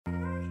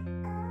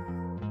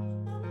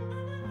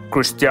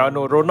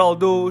Cristiano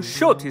Ronaldo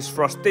showed his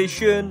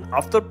frustration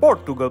after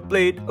Portugal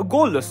played a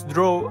goalless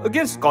draw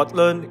against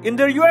Scotland in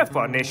their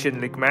UEFA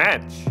Nation League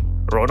match.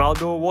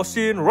 Ronaldo was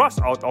seen rush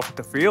out of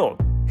the field.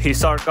 He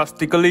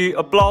sarcastically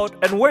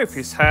applauded and waved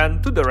his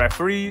hand to the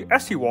referee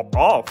as he walked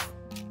off.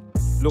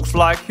 Looks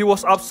like he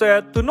was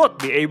upset to not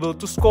be able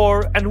to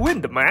score and win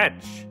the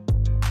match.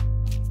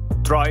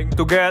 Trying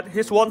to get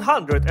his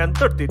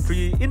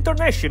 133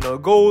 international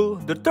goal,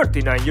 the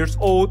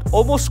 39-year-old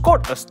almost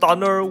scored a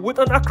stunner with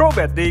an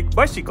acrobatic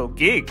bicycle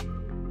kick.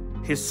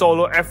 His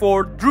solo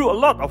effort drew a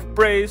lot of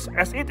praise,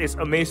 as it is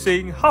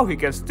amazing how he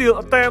can still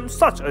attempt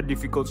such a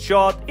difficult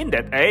shot in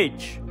that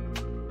age.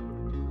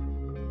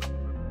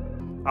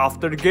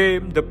 After the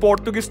game, the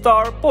Portuguese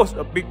star posted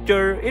a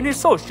picture in his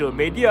social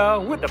media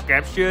with a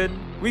caption,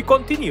 "We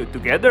continue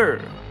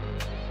together."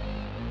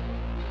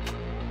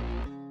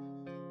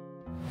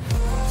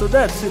 So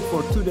that's it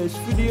for today's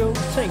video.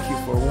 Thank you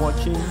for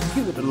watching.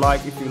 Give it a like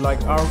if you like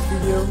our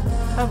video.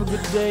 Have a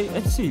good day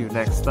and see you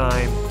next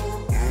time.